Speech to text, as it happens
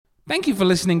Thank you for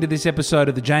listening to this episode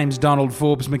of the James Donald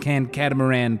Forbes McCann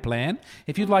Catamaran Plan.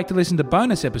 If you'd like to listen to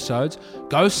bonus episodes,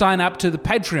 go sign up to the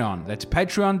Patreon. That's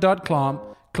patreon.com.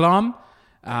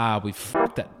 We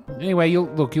fucked that. Anyway,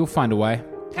 you'll find a way.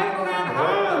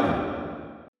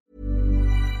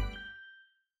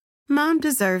 Mom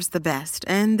deserves the best,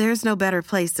 and there's no better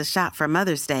place to shop for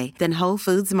Mother's Day than Whole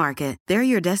Foods Market. They're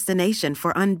your destination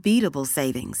for unbeatable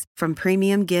savings, from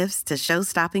premium gifts to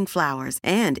show-stopping flowers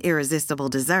and irresistible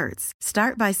desserts.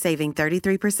 Start by saving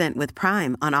 33% with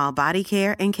Prime on all body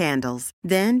care and candles.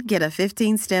 Then get a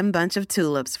 15-stem bunch of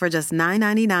tulips for just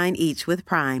 $9.99 each with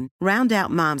Prime. Round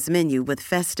out Mom's menu with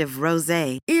festive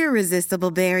rosé,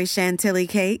 irresistible berry chantilly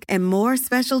cake, and more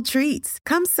special treats.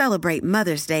 Come celebrate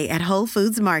Mother's Day at Whole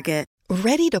Foods Market.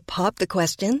 Ready to pop the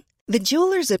question? The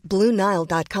jewelers at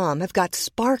BlueNile.com have got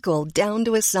sparkle down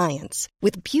to a science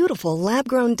with beautiful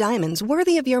lab-grown diamonds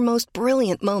worthy of your most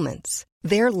brilliant moments.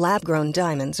 Their lab-grown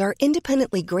diamonds are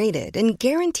independently graded and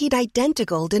guaranteed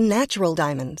identical to natural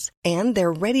diamonds, and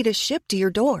they're ready to ship to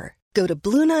your door. Go to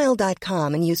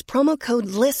BlueNile.com and use promo code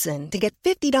LISTEN to get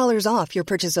 $50 off your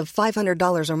purchase of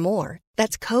 $500 or more.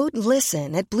 That's code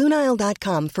LISTEN at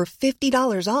BlueNile.com for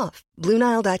 $50 off.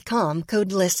 BlueNile.com,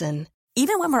 code LISTEN.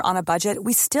 Even when we're on a budget,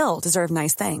 we still deserve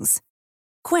nice things.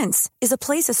 Quince is a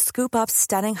place to scoop up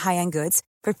stunning high-end goods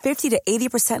for 50 to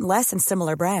 80% less than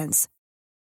similar brands.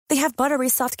 They have buttery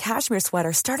soft cashmere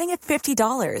sweaters starting at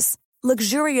 $50,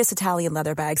 luxurious Italian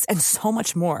leather bags, and so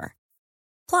much more.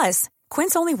 Plus,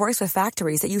 Quince only works with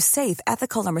factories that use safe,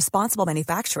 ethical, and responsible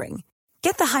manufacturing.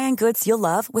 Get the high-end goods you'll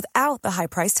love without the high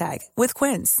price tag with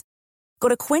Quince. Go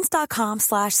to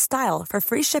quince.com/style for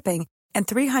free shipping and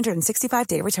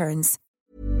 365-day returns.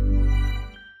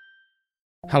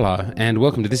 Hello, and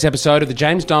welcome to this episode of the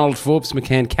James Donald Forbes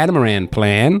McCann Catamaran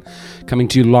Plan, coming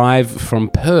to you live from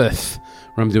Perth,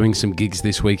 where I'm doing some gigs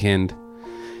this weekend.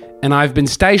 And I've been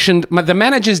stationed... The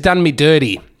manager's done me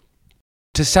dirty.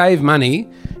 To save money,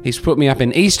 he's put me up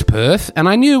in East Perth, and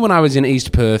I knew when I was in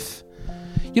East Perth...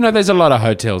 You know, there's a lot of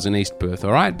hotels in East Perth,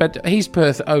 all right? But East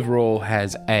Perth overall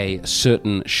has a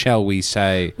certain, shall we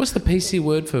say... What's the PC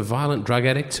word for violent drug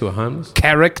addicts who are homeless?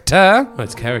 Character. Oh,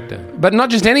 it's character. But not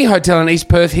just any hotel in East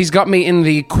Perth. He's got me in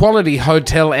the Quality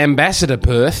Hotel Ambassador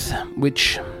Perth,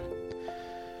 which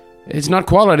is not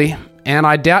quality. And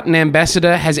I doubt an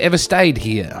ambassador has ever stayed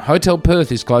here. Hotel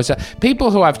Perth is closer.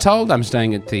 People who I've told I'm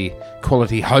staying at the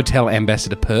Quality Hotel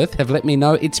Ambassador Perth have let me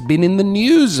know it's been in the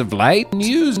news of late.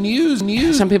 News.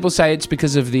 Some people say it's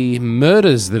because of the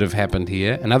murders that have happened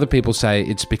here, and other people say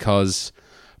it's because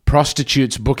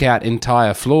prostitutes book out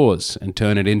entire floors and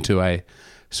turn it into a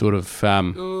sort of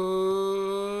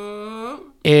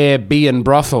Airbnb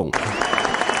brothel.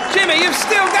 Jimmy, you've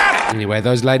still got it! Anyway,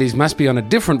 those ladies must be on a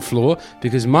different floor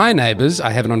because my neighbours,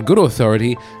 I have it on good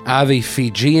authority, are the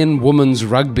Fijian women's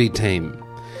rugby team.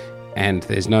 And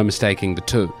there's no mistaking the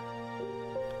two.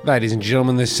 Ladies and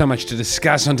gentlemen, there's so much to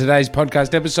discuss on today's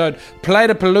podcast episode.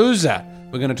 Play-to-Palooza.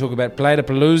 We're going to talk about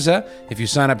Play-to-Palooza. If you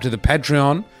sign up to the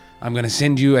Patreon, I'm going to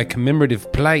send you a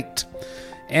commemorative plate.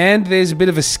 And there's a bit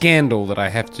of a scandal that I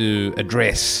have to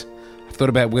address. I've thought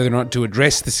about whether or not to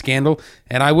address the scandal,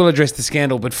 and I will address the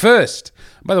scandal. But first,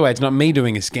 by the way, it's not me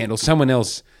doing a scandal. Someone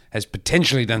else has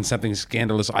potentially done something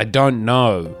scandalous. I don't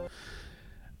know.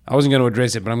 I wasn't going to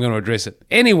address it, but I'm going to address it.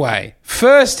 Anyway,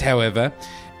 first, however,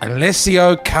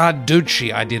 Alessio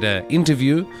Carducci. I did an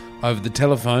interview over the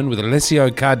telephone with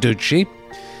Alessio Carducci,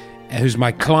 who's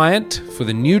my client for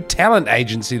the new talent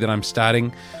agency that I'm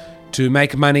starting to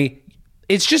make money.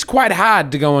 It's just quite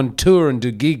hard to go on tour and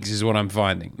do gigs is what I'm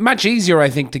finding. Much easier, I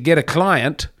think, to get a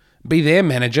client, be their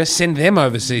manager, send them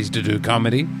overseas to do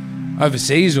comedy.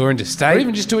 Overseas or interstate, or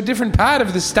even just to a different part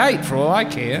of the state for all I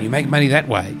care. You make money that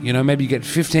way. You know, maybe you get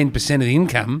 15% of the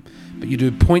income, but you do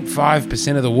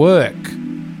 0.5% of the work.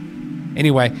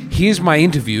 Anyway, here's my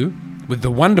interview with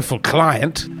the wonderful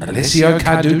client, Alessio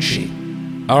Carducci.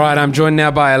 All right, I'm joined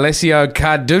now by Alessio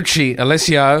Carducci.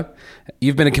 Alessio,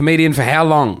 you've been a comedian for how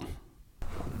long?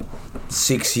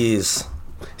 6 years.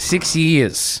 6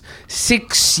 years.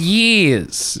 6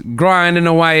 years grinding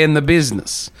away in the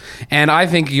business. And I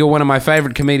think you're one of my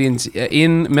favourite comedians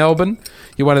in Melbourne.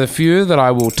 You're one of the few that I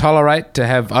will tolerate to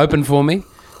have open for me,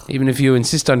 even if you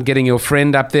insist on getting your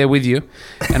friend up there with you.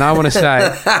 And I want to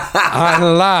say,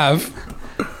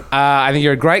 I think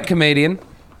you're a great comedian.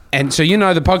 And so you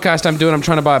know the podcast I'm doing, I'm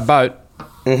trying to buy a boat.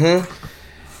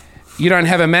 Mm-hmm. You don't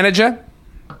have a manager?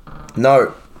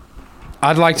 No.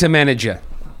 I'd like to manage you.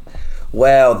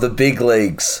 Wow, the big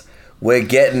leagues. We're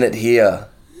getting it here.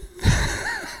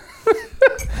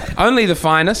 Only the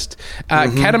finest.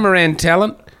 Catamaran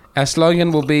talent. Our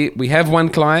slogan will be, we have one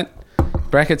client,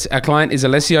 brackets, our client is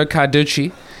Alessio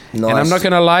Carducci. Nice. And I'm not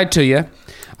going to lie to you.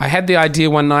 I had the idea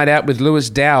one night out with Lewis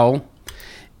Dowell,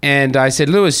 and I said,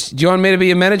 Lewis, do you want me to be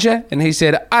your manager? And he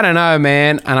said, I don't know,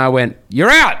 man. And I went,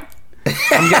 you're out.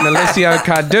 I'm getting Alessio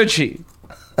Carducci.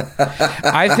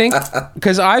 I think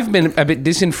because I've been a bit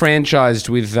disenfranchised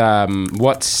with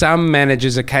what some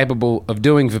managers are capable of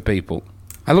doing for people.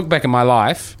 I look back at my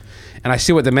life and I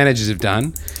see what the managers have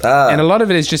done. And a lot of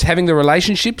it is just having the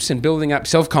relationships and building up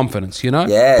self-confidence, you know?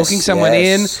 Yes, booking someone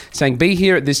in, saying, be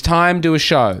here at this time, do a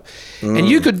show. And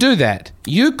you could do that.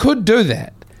 You could do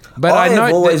that. But I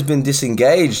have always been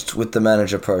disengaged with the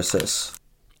manager process.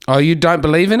 Oh, you don't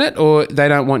believe in it, or they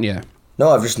don't want you? No,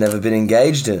 I've just never been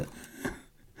engaged in it.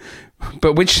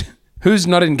 But who's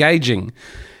not engaging?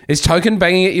 Is Token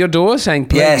banging at your door saying,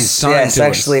 please sign to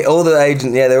actually, us? all the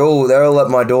agents, they're all at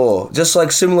my door. Just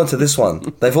like similar to this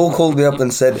one. They've all called me up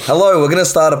and said, hello, we're going to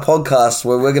start a podcast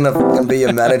where we're going to be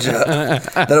your manager.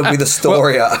 That'll be the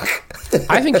story arc.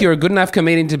 I think you're a good enough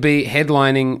comedian to be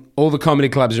headlining all the comedy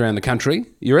clubs around the country.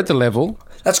 You're at the level.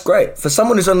 That's great. For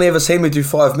someone who's only ever seen me do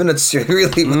 5 minutes, you're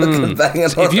really looking banging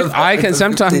on. I can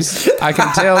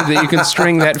tell that you can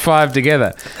string that 5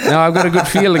 together. Now, I've got a good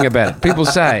feeling about it. People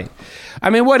say. I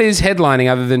mean, what is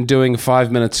headlining other than doing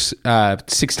 5 minutes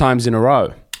 6 times in a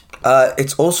row?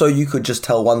 It's also, you could just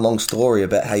tell one long story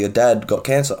about how your dad got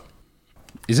cancer.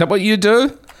 Is that what you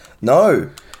do?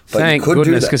 No. But thank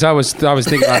goodness, because I was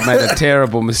thinking I'd made a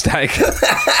terrible mistake.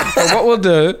 But what we'll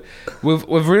do,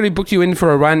 we've really booked you in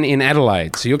for a run in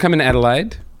Adelaide. So you'll come in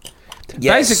Adelaide.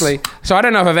 Yes. Basically, so I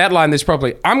don't know if I've outlined this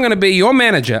properly. I'm going to be your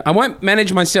manager. I won't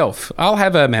manage myself. I'll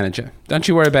have a manager. Don't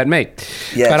you worry about me.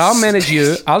 Yes. But I'll manage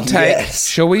you. I'll take,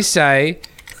 shall we say,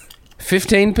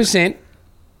 15%.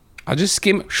 I'll just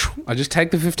skim. I'll just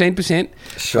take the 15%.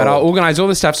 Sure. But I'll organise all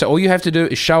the stuff. So all you have to do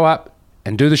is show up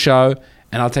and do the show,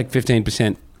 and I'll take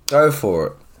 15%. Go for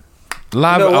it.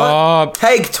 Love. You know what?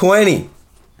 Take 20.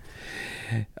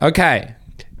 Okay.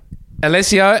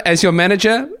 Alessio, as your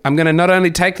manager, I'm going to not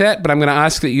only take that, but I'm going to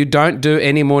ask that you don't do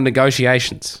any more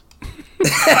negotiations.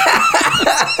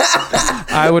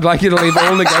 I would like you to leave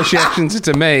all negotiations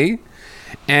to me,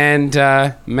 and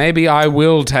maybe I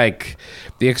will take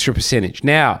the extra percentage.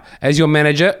 Now, as your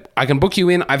manager, I can book you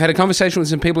in. I've had a conversation with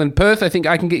some people in Perth. I think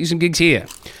I can get you some gigs here.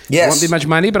 Yes. It won't be much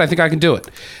money, but I think I can do it.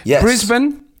 Yes.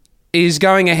 Brisbane is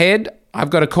going ahead. I've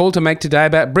got a call to make today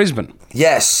about Brisbane.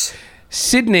 Yes.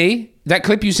 Sydney, that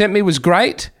clip you sent me was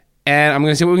great, and I'm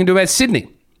going to see what we can do about Sydney.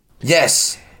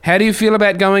 Yes. How do you feel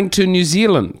about going to New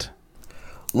Zealand?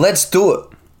 Let's do it.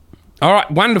 All right,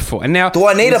 wonderful. And now, do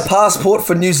I need a passport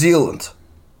for New Zealand?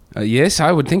 Yes,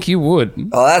 I would think you would.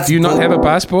 Oh, that's Do you not have a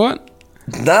passport?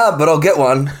 Nah, but I'll get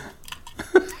one.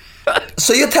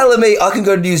 So you're telling me I can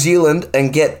go to New Zealand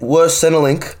and get worse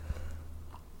Centrelink,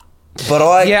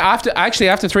 but Yeah,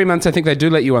 after 3 months, I think they do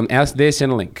let you on their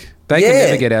Centrelink. They can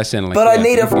never get our Centrelink. But I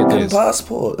need a fucking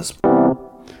passport.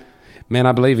 Man,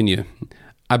 I believe in you.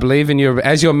 I believe in you.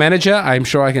 As your manager, I'm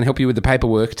sure I can help you with the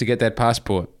paperwork to get that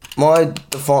passport. My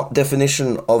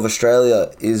definition of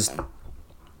Australia is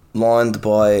lined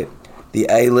by the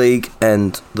A-League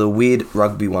and the weird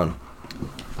rugby one,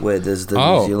 where there's the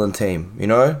New Zealand team. You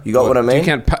know? You got what I mean?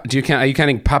 Are you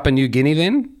counting Papua New Guinea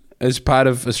then as part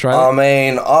of Australia? I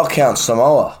mean, I'll count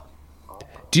Samoa.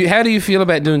 How do you feel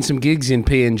about doing some gigs in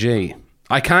PNG?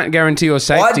 I can't guarantee your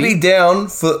safety. I'd be down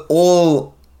for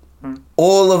all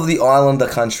of the islander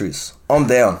countries. I'm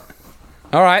down.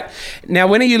 All right. Now,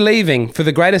 when are you leaving for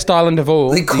the greatest island of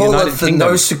all? They call it the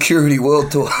No Security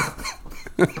World Tour.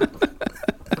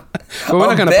 Well,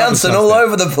 I'm bouncing all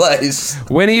over the place.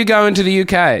 When are you going to the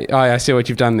UK? Oh, I see what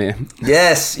you've done there.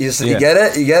 Yes, you get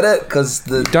it. You get it because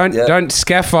don't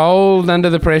scaffold under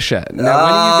the pressure. Now,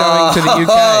 when are you going to the UK?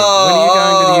 When are you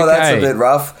going to the UK? That's a bit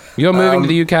rough. You're moving to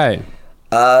the UK.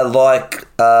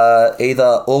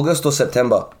 Either August or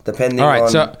September, depending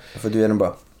on if we do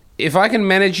Edinburgh. If I can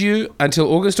manage you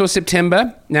until August or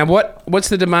September, now what's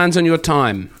the demands on your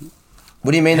time?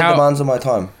 What do you mean the demands on my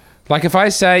time? Like if I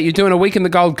say you're doing a week in the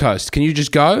Gold Coast, can you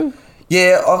just go?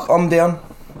 Yeah, I'm down.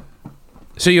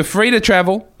 So you're free to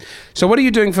travel. So what are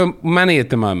you doing for money at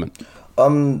the moment?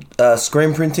 I'm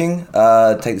screen printing.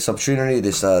 Take this opportunity.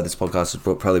 This podcast is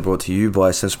probably brought to you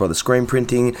by Sense Brother Screen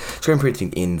Printing. Screen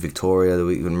printing in Victoria that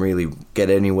we can really get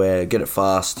anywhere, get it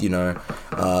fast, and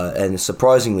it's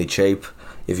surprisingly cheap.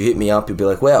 If you hit me up, you'll be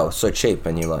like, wow, so cheap.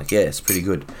 And you're like, yeah, it's pretty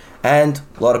good. And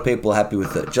a lot of people are happy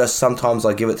with it. Just sometimes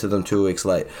I give it to them 2 weeks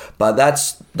late. But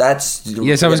that's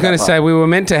yes, I was going to say, we were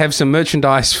meant to have some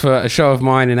merchandise for a show of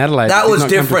mine in Adelaide. That was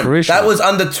different. That was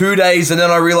under 2 days. And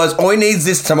then I realised, he needs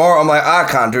this tomorrow. I'm like, I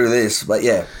can't do this. But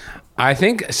yeah. I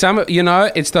think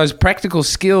it's those practical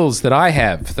skills that I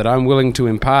have that I'm willing to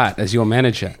impart as your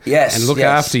manager. Yes, and look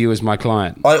after you as my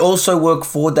client. I also work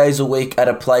 4 days a week at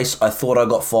a place I thought I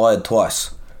got fired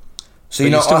twice. So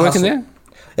You're still working there?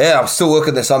 Yeah, I'm still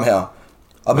working there somehow.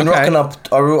 I've been rocking up.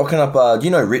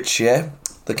 Rich, yeah,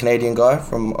 the Canadian guy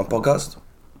from a podcast.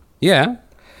 Yeah.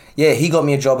 Yeah, he got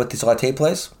me a job at this IT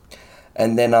place,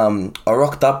 and then I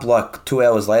rocked up like 2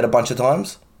 hours late a bunch of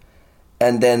times,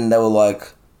 and then they were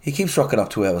like, he keeps rocking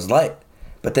up 2 hours late.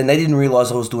 But then they didn't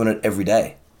realise I was doing it every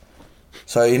day.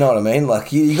 So you know what I mean?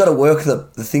 Like, you got to work the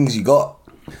things you got.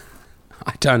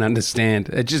 I don't understand.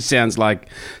 It just sounds like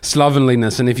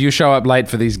slovenliness. And if you show up late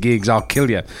for these gigs, I'll kill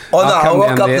you. Oh, no, I'll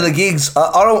rock up to the gigs.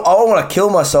 I don't want to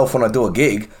kill myself when I do a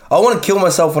gig. I want to kill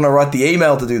myself when I write the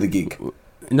email to do the gig.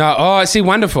 No, see,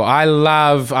 wonderful.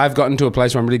 I've gotten to a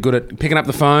place where I'm really good at picking up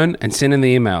the phone and sending the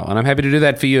email, and I'm happy to do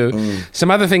that for you.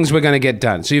 Some other things we're going to get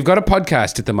done. So you've got a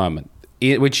podcast at the moment,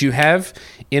 which you have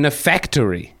in a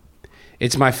factory.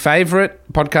 It's my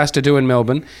favourite podcast to do in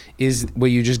Melbourne, is where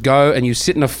you just go and you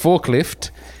sit in a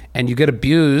forklift and you get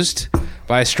abused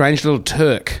by a strange little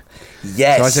Turk.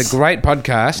 Yes. So it's a great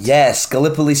podcast. Yes,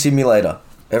 Gallipoli Simulator.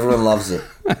 Everyone loves it.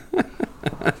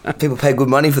 People pay good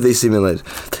money for these simulators.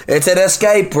 It's an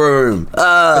escape room.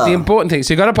 But the important thing,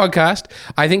 so you got a podcast.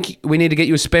 I think we need to get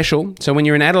you a special. So when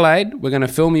you're in Adelaide, we're going to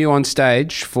film you on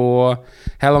stage for,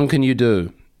 how long can you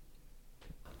do?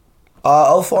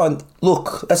 I'll find...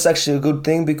 Look, that's actually a good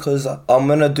thing because I'm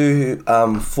going to do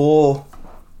 4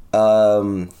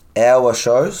 hour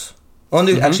shows. I'm going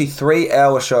to do actually 3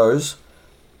 hour shows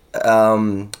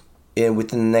within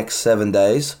the next 7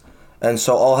 days. And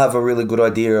so I'll have a really good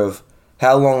idea of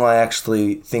how long I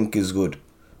actually think is good.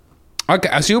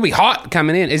 Okay, so you'll be hot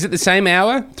coming in. Is it the same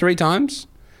hour 3 times?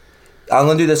 I'm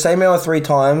going to do the same hour 3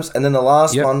 times, and then the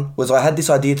last one was I had this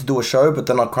idea to do a show, but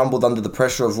then I crumbled under the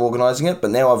pressure of organising it,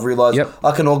 but now I've realised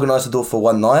I can organise to do it for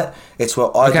one night. It's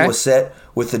where I do a set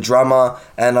with the drummer,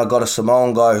 and I got a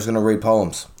Samoan guy who's going to read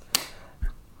poems.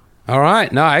 All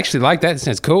right. No, I actually like that. It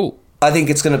sounds cool. I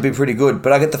think it's going to be pretty good,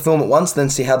 but I get to film it once, then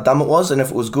see how dumb it was, and if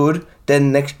it was good,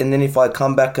 then then if I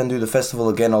come back and do the festival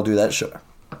again, I'll do that show.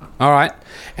 All right,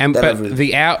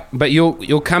 but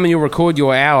you'll come and you'll record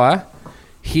your hour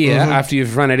here after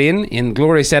you've run it in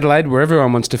glorious Adelaide, where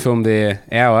everyone wants to film their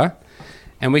hour,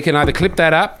 and we can either clip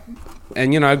that up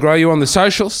and grow you on the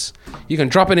socials. You can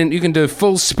drop it in. You can do a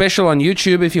full special on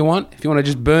YouTube if you want. If you want to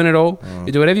just burn it all,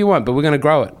 you do whatever you want. But we're going to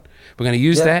grow it. We're going to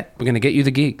use that. We're going to get you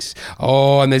the gigs.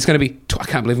 Oh, and there's going to be... I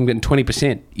can't believe I'm getting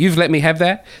 20%. You've let me have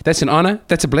that. That's an honour.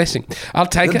 That's a blessing. I'll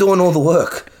take it. You're doing all the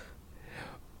work.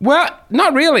 Well,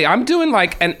 not really. I'm doing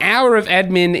like an hour of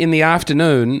admin in the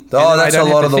afternoon. Oh, that's a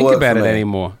lot of the work. I don't have to think about it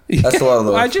anymore. That's a lot of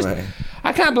the work for me.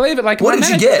 I can't believe it. Like, what did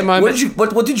you get?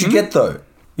 What did you get though?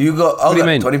 You got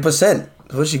 20%.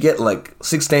 What did you get? Like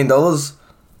 $16?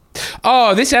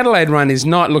 Oh, this Adelaide run is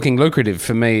not looking lucrative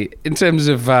for me in terms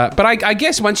of... but I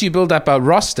guess once you build up a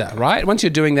roster, right? Once you're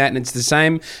doing that and it's the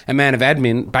same amount of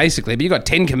admin, basically, but you've got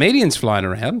 10 comedians flying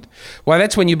around, well,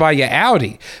 that's when you buy your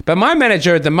Audi. But my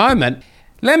manager at the moment,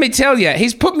 let me tell you,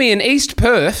 he's put me in East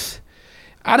Perth.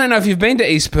 I don't know if you've been to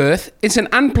East Perth. It's an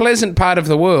unpleasant part of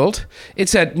the world.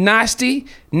 It's a nasty,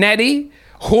 natty,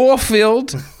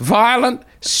 whore-filled, violent,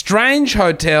 strange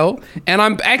hotel, and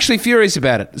I'm actually furious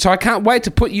about it. So I can't wait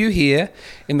to put you here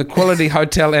in the Quality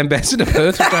Hotel Ambassador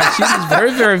Perth, which I assume is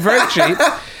very, very, very cheap.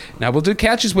 Now, we'll do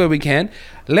couches where we can.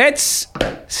 Let's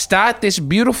start this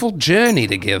beautiful journey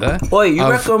together. Oi, you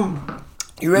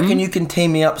reckon you can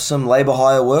team me up some labour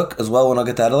hire work as well when I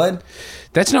get to Adelaide?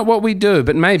 That's not what we do,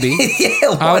 but maybe.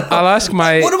 I'll ask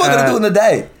my... What am I going to do in the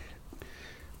day?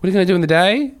 What are you going to do in the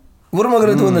day? What am I going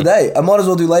to do in the day? I might as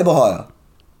well do labour hire.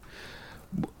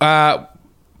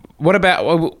 What about?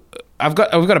 We've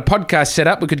got a podcast set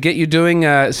up. We could get you doing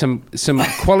some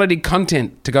quality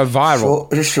content to go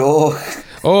viral. Sure.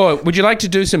 Or would you like to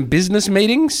do some business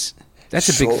meetings? That's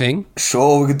a big thing.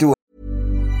 Sure, we could do it.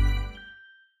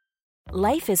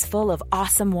 Life is full of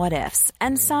awesome what-ifs,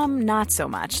 and some not so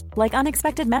much, like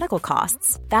unexpected medical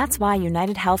costs. That's why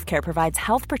United Healthcare provides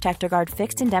Health Protector Guard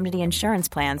fixed indemnity insurance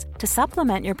plans to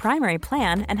supplement your primary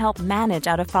plan and help manage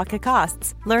out-of-pocket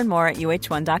costs. Learn more at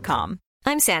uh1.com.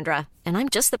 I'm Sandra, and I'm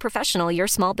just the professional your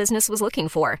small business was looking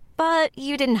for. But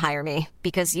you didn't hire me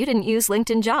because you didn't use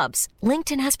LinkedIn Jobs.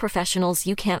 LinkedIn has professionals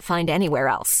you can't find anywhere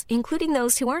else, including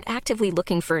those who aren't actively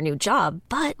looking for a new job,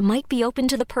 but might be open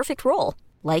to the perfect role,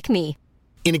 like me.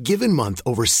 In a given month,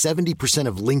 over 70%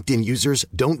 of LinkedIn users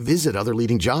don't visit other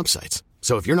leading job sites.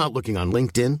 So if you're not looking on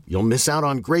LinkedIn, you'll miss out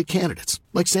on great candidates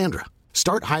like Sandra.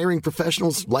 Start hiring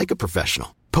professionals like a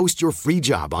professional. Post your free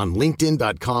job on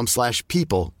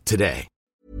linkedin.com/people today.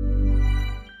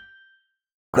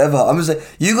 whatever. I'm just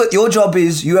saying, your job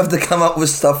is you have to come up with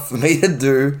stuff for me to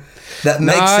do that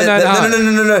makes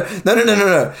sense.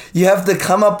 No. You have to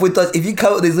come up with those. If you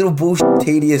come up with these little bullshit,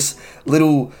 tedious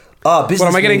little business. What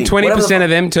am I getting? 20% of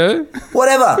them too?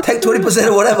 Whatever. Take 20%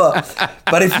 or whatever.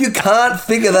 But if you can't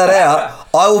figure that out,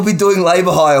 I will be doing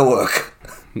labour hire work.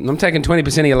 I'm taking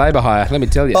 20% of your labour hire. Let me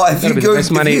tell you. If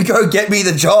you go get me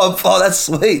the job, that's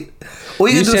sweet. Or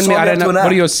you can send me. I don't know.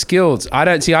 What are your skills? I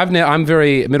don't see. I'm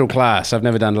very middle class. I've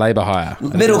never done labour hire.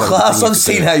 Middle class. I've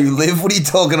seen how you live. What are you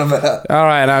talking about? All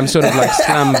right, I'm sort of like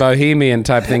some bohemian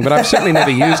type thing, but I've certainly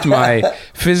never used my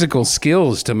physical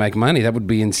skills to make money. That would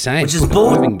be insane. Which is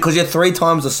bullshit because you're 3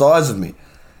 times the size of me.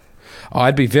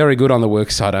 I'd be very good on the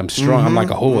work side. I'm strong. Mm-hmm. I'm like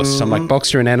a horse. I'm like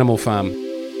Boxer in Animal Farm.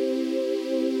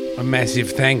 A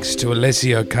massive thanks to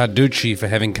Alessio Carducci for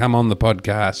having come on the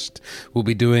podcast. We'll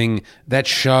be doing that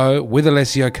show with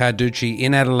Alessio Carducci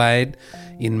in Adelaide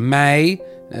in May.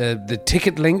 The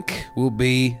ticket link will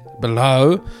be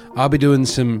below. I'll be doing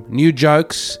some new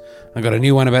jokes. I got a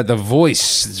new one about the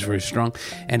voice. It's very strong.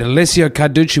 And Alessio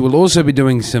Carducci will also be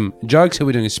doing some jokes. He'll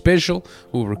be doing a special.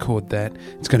 We'll record that.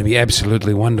 It's going to be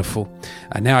absolutely wonderful.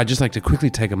 Now, I'd just like to quickly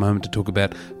take a moment to talk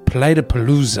about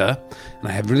Play-to-Palooza. And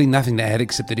I have really nothing to add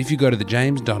except that if you go to the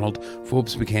James Donald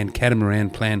Forbes McCann Catamaran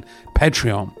Plan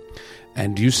Patreon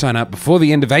and you sign up before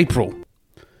the end of April,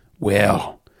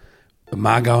 well,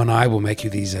 Margot and I will make you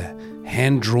these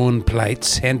hand-drawn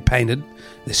plates, hand-painted.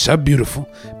 They're so beautiful.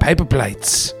 Paper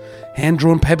plates.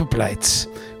 Hand-drawn paper plates.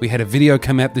 We had a video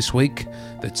come out this week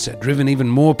that's driven even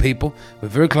more people. We're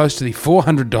very close to the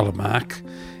 $400 mark,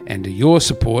 and your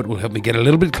support will help me get a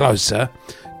little bit closer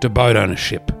to boat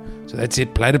ownership. So that's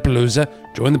it,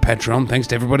 Play-to-Palooza. Join the Patreon. Thanks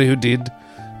to everybody who did.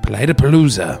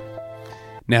 Play-to-Palooza.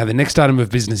 Now, the next item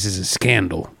of business is a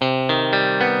scandal.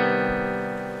 I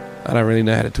don't really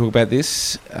know how to talk about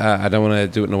this. I don't want to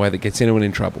do it in a way that gets anyone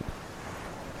in trouble.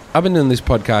 I've been doing this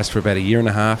podcast for about 1.5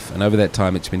 years, and over that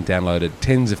time it's been downloaded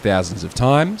tens of thousands of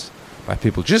times by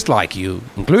people just like you,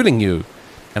 including you,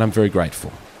 and I'm very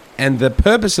grateful. And the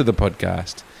purpose of the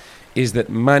podcast is that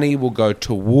money will go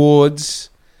towards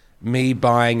me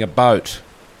buying a boat.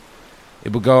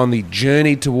 It will go on the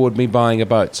journey toward me buying a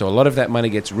boat. So a lot of that money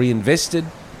gets reinvested.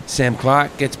 Sam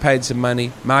Clark gets paid some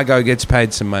money. Margot gets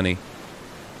paid some money.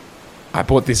 I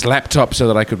bought this laptop so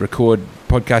that I could record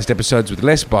podcast episodes with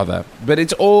less bother, but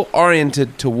it's all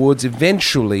oriented towards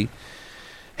eventually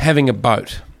having a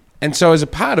boat. And so as a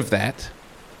part of that,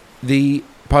 the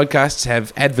podcasts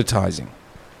have advertising.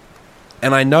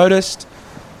 And I noticed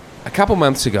a couple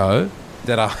months ago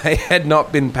that I had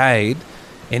not been paid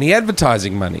any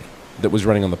advertising money that was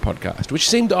running on the podcast, which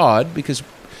seemed odd because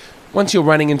once you're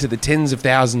running into the tens of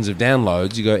thousands of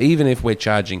downloads, you go, even if we're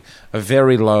charging a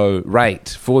very low rate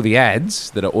for the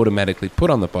ads that are automatically put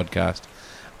on the podcast,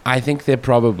 I think there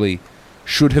probably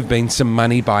should have been some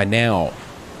money by now.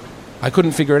 I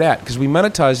couldn't figure it out because we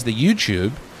monetized the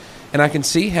YouTube, and I can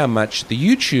see how much the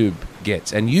YouTube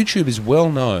gets. And YouTube is well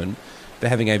known for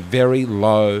having a very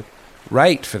low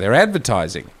rate for their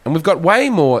advertising. And we've got way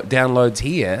more downloads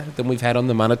here than we've had on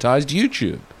the monetized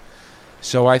YouTube.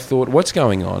 So I thought, what's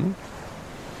going on?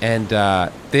 And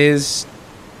there's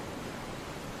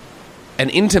an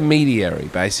intermediary,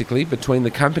 basically, between the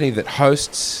company that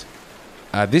hosts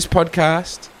this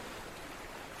podcast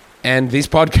and this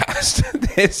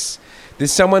podcast.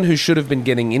 There's someone who should have been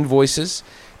getting invoices.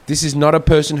 This is not a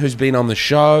person who's been on the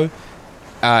show.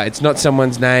 It's not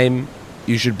someone's name.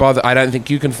 You should bother. I don't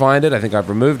think you can find it. I think I've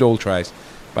removed all trace.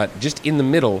 But just in the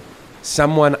middle,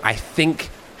 someone I think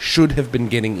should have been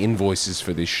getting invoices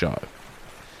for this show.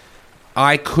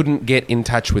 I couldn't get in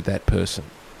touch with that person.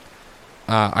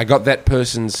 I got that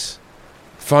person's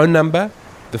phone number.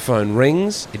 The phone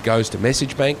rings. It goes to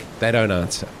Message Bank. They don't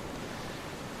answer.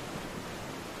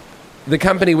 The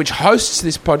company which hosts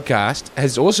this podcast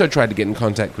has also tried to get in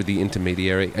contact with the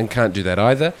intermediary and can't do that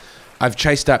either. I've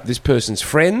chased up this person's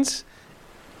friends.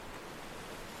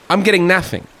 I'm getting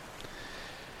nothing.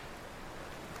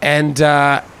 And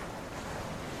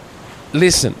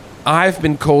listen, I've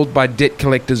been called by debt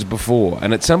collectors before,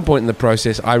 and at some point in the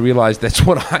process, I realized that's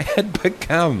what I had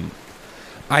become.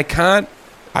 I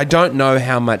don't know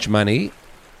how much money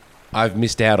I've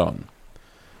missed out on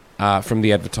from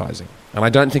the advertising, and I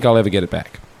don't think I'll ever get it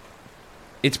back.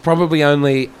 It's probably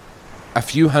only a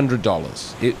few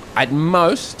 $100s. At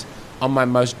most, on my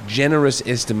most generous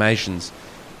estimations,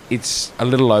 it's a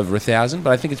little over $1,000,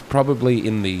 but I think it's probably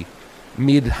in the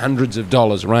mid-hundreds of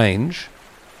dollars range.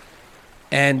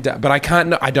 And but I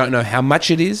don't know how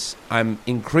much it is. I'm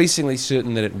increasingly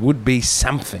certain that it would be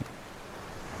something.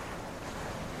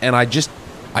 And I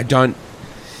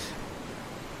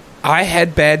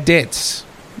had bad debts.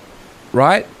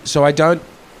 right? So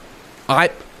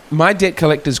my debt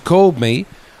collectors called me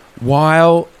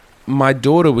while my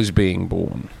daughter was being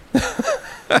born.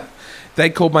 They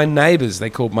called my neighbours. They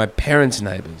called my parents'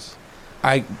 neighbours.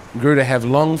 I grew to have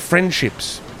long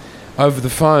friendships over the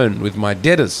phone with my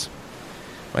debtors,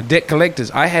 my debt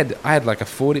collectors. I had like a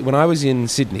 40... When I was in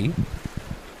Sydney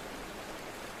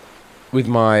with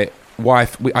my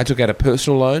wife, I took out a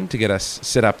personal loan to get us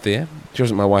set up there. She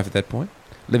wasn't my wife at that point.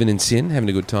 Living in sin, having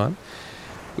a good time.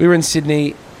 We were in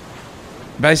Sydney.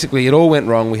 Basically, it all went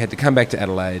wrong. We had to come back to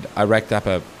Adelaide.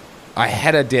 I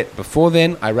had a debt before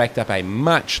then. I racked up a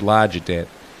much larger debt,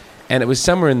 and it was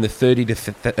somewhere in the $30,000 to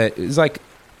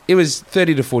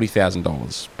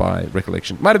 $40,000 by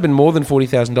recollection. Might have been more than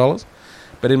 $40,000,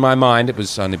 but in my mind, it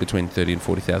was only between $30,000 and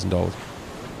 $40,000.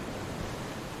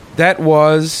 That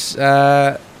was,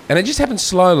 and it just happened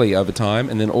slowly over time,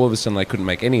 and then all of a sudden, I couldn't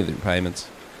make any of the payments,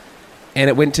 and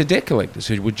it went to debt collectors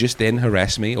who would just then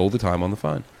harass me all the time on the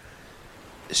phone.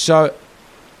 So,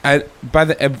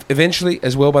 eventually,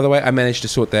 as well, by the way, I managed to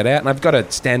sort that out. And I've got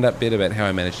a stand-up bit about how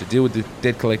I managed to deal with the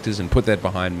debt collectors and put that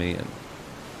behind me. And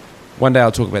one day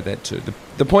I'll talk about that too.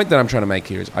 The point that I'm trying to make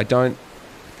here is I don't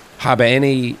harbour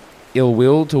any ill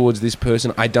will towards this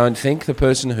person. I don't think the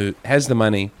person who has the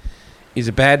money is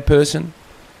a bad person.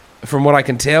 From what I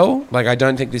can tell, I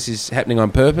don't think this is happening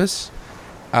on purpose.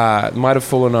 Might have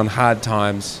fallen on hard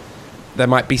times. They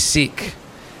might be sick.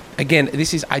 Again,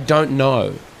 I don't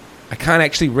know. I can't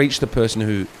actually reach the person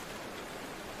who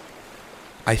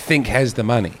I think has the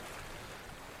money.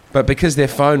 But because their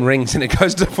phone rings and it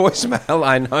goes to voicemail,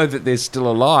 I know that they're still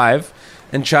alive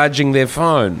and charging their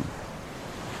phone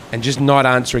and just not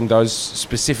answering those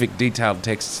specific detailed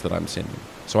texts that I'm sending.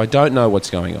 So I don't know what's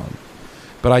going on.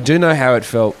 But I do know how it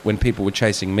felt when people were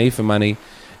chasing me for money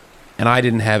and I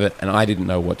didn't have it and I didn't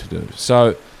know what to do.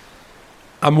 So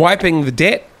I'm wiping the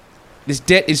debt. This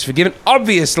debt is forgiven.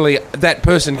 Obviously, that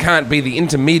person can't be the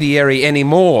intermediary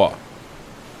anymore.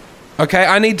 Okay,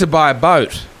 I need to buy a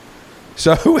boat.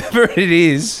 So whoever it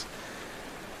is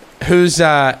who's...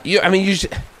 this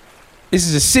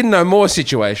is a sin no more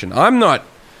situation. I'm not...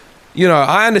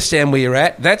 I understand where you're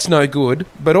at. That's no good.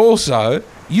 But also,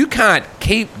 you can't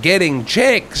keep getting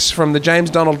checks from the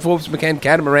James Donald Forbes McCann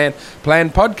Catamaran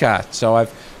Plan podcast. So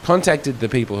I've contacted the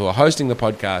people who are hosting the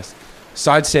podcast,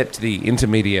 sidestepped the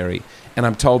intermediary, and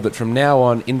I'm told that from now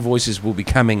on invoices will be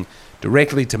coming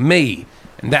directly to me,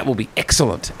 and that will be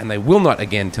excellent, and they will not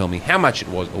again tell me how much it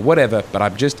was or whatever.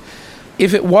 But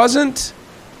if it wasn't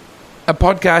a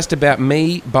podcast about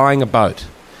me buying a boat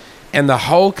and the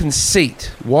whole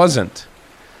conceit wasn't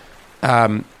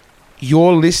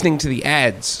you're listening to the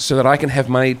ads so that I can have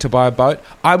money to buy a boat,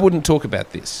 I wouldn't talk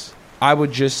about this. I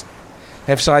would just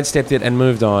have sidestepped it and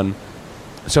moved on,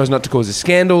 so as not to cause a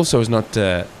scandal, so as not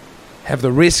to have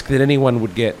the risk that anyone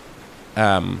would get,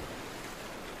 that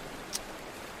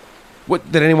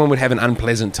anyone would have an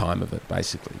unpleasant time of it,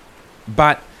 basically.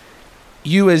 But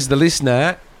you as the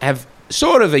listener have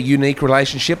sort of a unique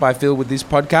relationship, I feel, with this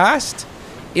podcast,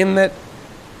 in that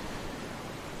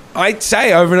I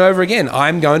say over and over again,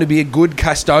 I'm going to be a good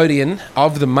custodian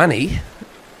of the money.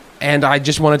 And I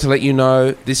just wanted to let you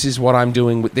know this is what I'm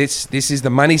doing with this. This is the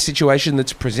money situation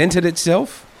that's presented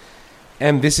itself.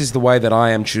 And this is the way that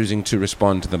I am choosing to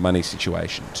respond to the money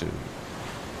situation too.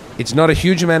 It's not a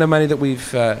huge amount of money that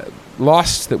we've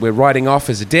lost, that we're writing off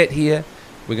as a debt here.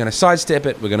 We're going to sidestep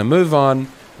it. We're going to move on.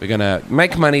 We're going to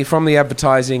make money from the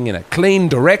advertising in a clean,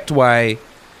 direct way.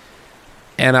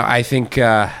 And I think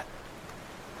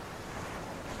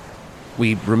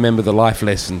we remember the life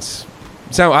lessons.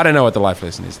 So I don't know what the life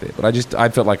lesson is there, but I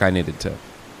felt like I needed to.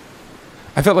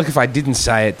 I felt like if I didn't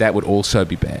say it, that would also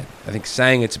be bad. I think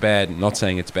saying it's bad and not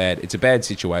saying it's bad, it's a bad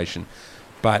situation,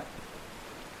 but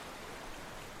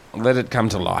let it come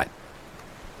to light.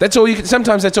 That's all you can.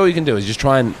 Sometimes that's all you can do is just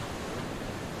try and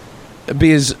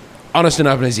be as honest and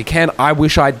open as you can. I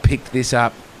wish I'd picked this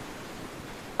up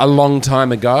a long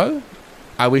time ago.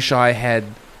 I wish I had.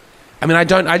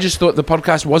 I just thought the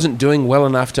podcast wasn't doing well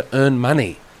enough to earn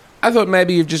money. I thought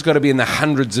maybe you've just got to be in the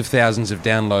hundreds of thousands of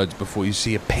downloads before you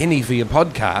see a penny for your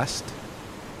podcast.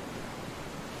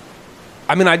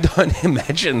 I don't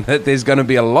imagine that there's going to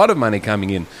be a lot of money coming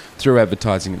in through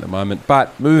advertising at the moment,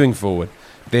 but moving forward,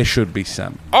 there should be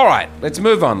some. All right, let's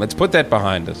move on. Let's put that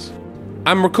behind us.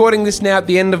 I'm recording this now at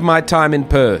the end of my time in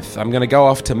Perth. I'm going to go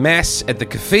off to Mass at the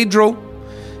cathedral,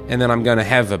 and then I'm going to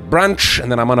have a brunch,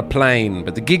 and then I'm on a plane.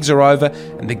 But the gigs are over,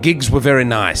 and the gigs were very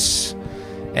nice.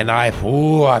 And I've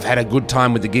had a good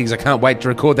time with the gigs. I can't wait to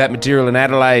record that material in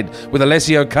Adelaide with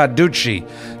Alessio Carducci.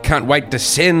 Can't wait to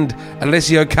send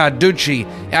Alessio Carducci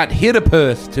out here to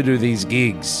Perth to do these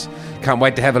gigs. Can't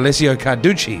wait to have Alessio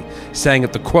Carducci staying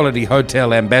at the Quality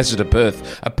Hotel Ambassador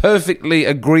Perth. A perfectly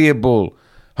agreeable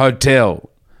hotel.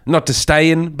 Not to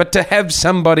stay in, but to have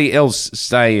somebody else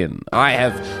stay in. I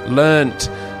have learnt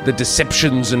the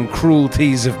deceptions and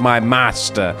cruelties of my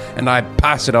master, and I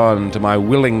pass it on to my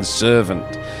willing servant.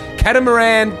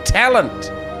 Catamaran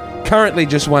talent. Currently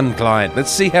just one client.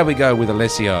 Let's see how we go with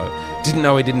Alessio. Didn't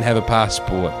know he didn't have a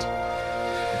passport.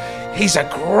 He's a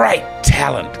great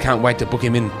talent. Can't wait to book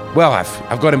him in. Well,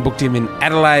 I've got him booked him in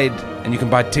Adelaide, and you can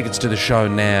buy tickets to the show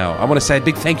now. I want to say a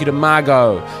big thank you to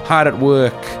Margot, hard at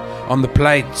work on the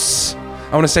plates.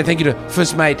 I want to say thank you to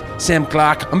First Mate Sam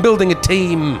Clark. I'm building a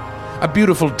team, a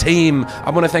beautiful team. I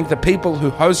want to thank the people who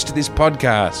host this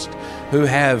podcast, who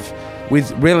have,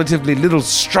 with relatively little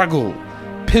struggle,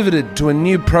 pivoted to a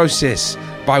new process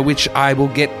by which I will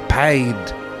get paid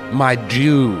my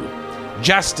due.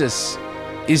 Justice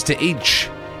is to each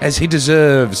as he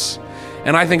deserves.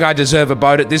 And I think I deserve a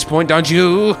boat at this point, don't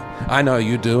you? I know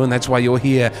you do, and that's why you're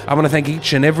here. I want to thank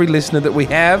each and every listener that we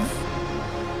have.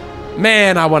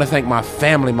 Man, I want to thank my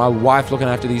family, my wife looking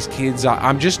after these kids.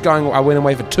 I went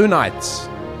away for 2 nights.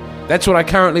 That's what I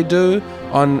currently do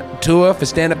on tour for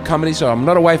stand-up comedy, so I'm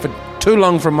not away for too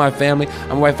long from my family.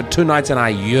 I'm away for 2 nights, and I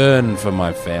yearn for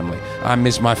my family. I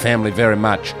miss my family very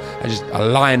much. I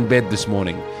lie in bed this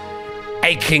morning,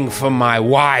 aching for my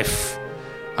wife.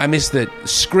 I miss the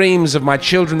screams of my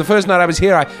children. The first night I was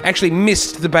here, I actually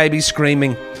missed the baby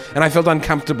screaming, and I felt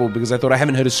uncomfortable because I thought I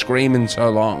haven't heard a scream in so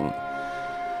long.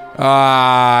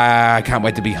 I can't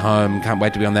wait to be home. Can't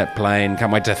wait to be on that plane.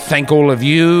 Can't wait to thank all of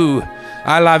you.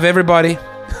 I love everybody.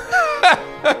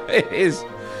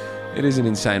 It is an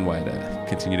insane way to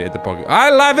continue to hit the pocket. I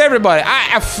love everybody.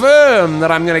 I affirm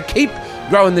that I'm going to keep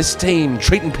growing this team,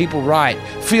 treating people right,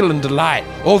 feeling delight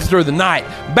all through the night.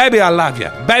 Baby, I love you.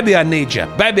 Baby, I need you.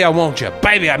 Baby, I want you.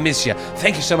 Baby, I miss you.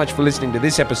 Thank you so much for listening to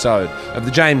this episode of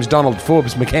the James Donald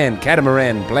Forbes McCann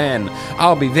Catamaran Plan.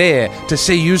 I'll be there to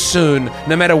see you soon,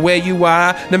 no matter where you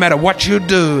are, no matter what you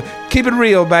do. Keep it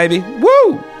real, baby.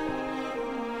 Woo!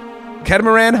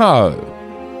 Catamaran ho.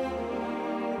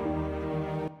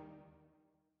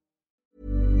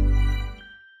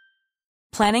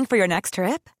 Planning for your next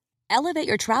trip? Elevate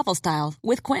your travel style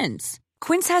with Quince.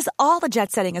 Quince has all the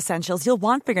jet-setting essentials you'll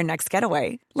want for your next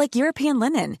getaway, like European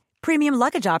linen, premium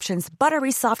luggage options,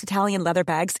 buttery soft Italian leather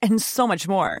bags, and so much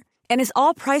more. And is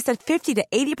all priced at 50 to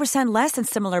 80% less than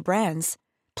similar brands.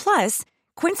 Plus,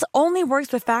 Quince only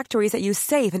works with factories that use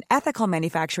safe and ethical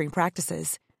manufacturing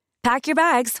practices. Pack your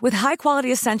bags with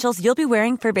high-quality essentials you'll be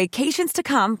wearing for vacations to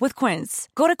come with Quince.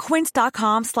 Go to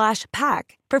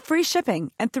quince.com/pack for free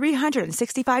shipping and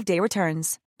 365-day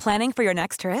returns. Planning for your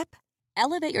next trip?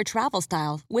 Elevate your travel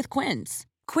style with Quince.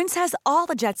 Quince has all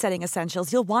the jet-setting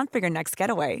essentials you'll want for your next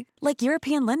getaway, like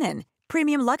European linen,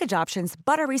 premium luggage options,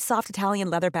 buttery soft Italian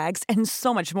leather bags, and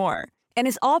so much more. And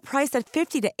is all priced at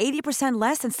 50 to 80%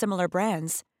 less than similar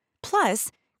brands. Plus,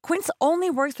 Quince only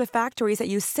works with factories that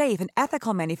use safe and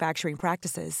ethical manufacturing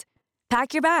practices.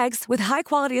 Pack your bags with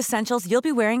high-quality essentials you'll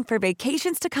be wearing for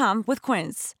vacations to come with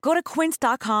Quince. Go to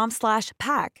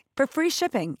quince.com/pack for free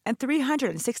shipping and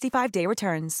 365-day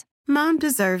returns. Mom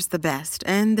deserves the best,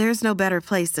 and there's no better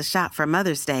place to shop for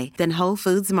Mother's Day than Whole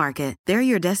Foods Market. They're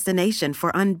your destination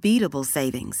for unbeatable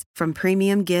savings, from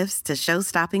premium gifts to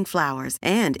show-stopping flowers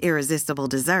and irresistible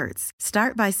desserts.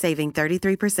 Start by saving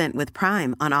 33% with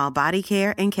Prime on all body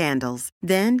care and candles.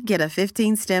 Then get a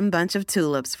 15-stem bunch of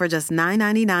tulips for just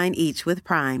 $9.99 each with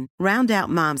Prime. Round out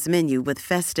Mom's menu with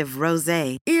festive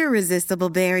rosé, irresistible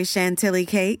berry chantilly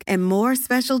cake, and more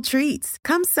special treats.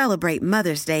 Come celebrate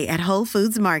Mother's Day at Whole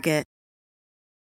Foods Market.